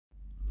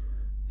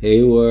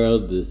Hey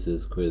world, this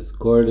is Kris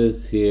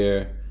Kourtis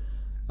here.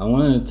 I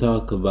want to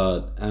talk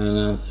about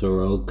Anna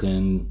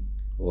Sorokin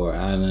or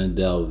Anna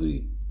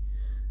Delvey.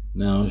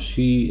 Now,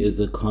 she is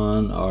a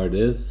con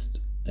artist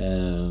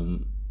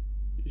and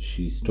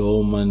she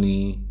stole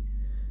money,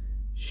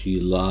 she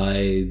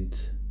lied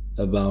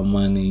about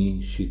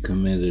money, she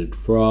committed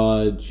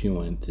fraud, she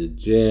went to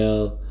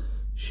jail,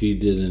 she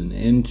did an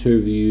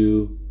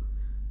interview,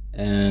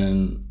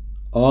 and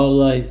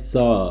all I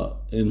saw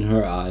in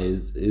her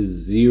eyes is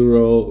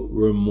zero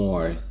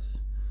remorse.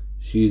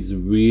 She's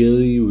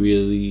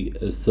really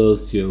a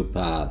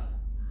sociopath.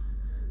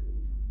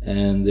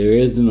 And there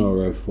is no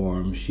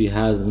reform. She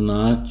has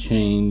not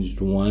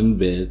changed one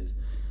bit.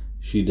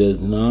 She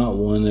does not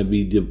want to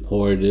be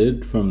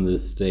deported from the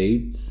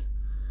States.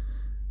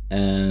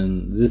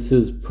 And this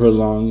is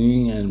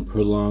prolonging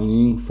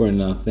for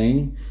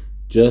nothing,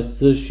 just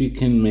so she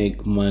can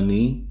make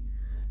money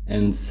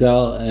and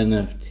sell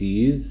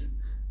NFTs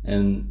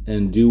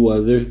and do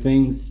other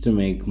things to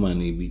make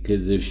money.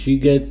 Because if she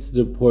gets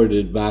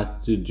deported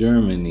back to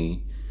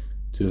Germany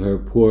to her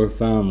poor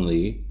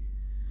family,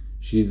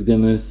 she's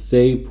gonna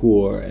stay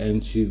poor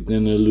and she's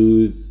gonna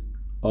lose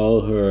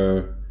all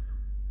her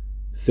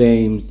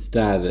fame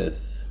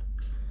status.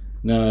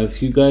 Now,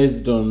 if you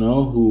guys don't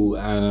know who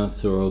Anna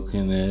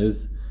Sorokin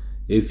is,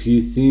 if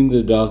you've seen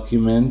the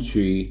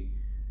documentary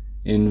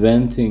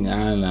Inventing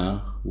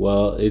Anna,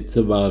 well, it's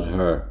about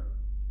her.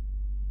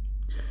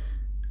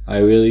 I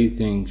really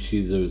think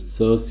she's a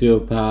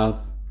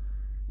sociopath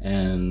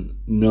and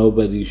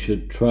nobody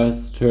should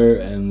trust her,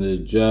 and the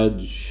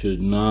judge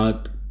should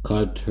not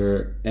cut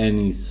her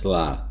any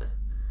slack.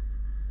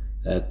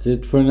 That's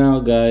it for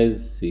now,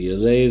 guys. See you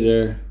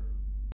later.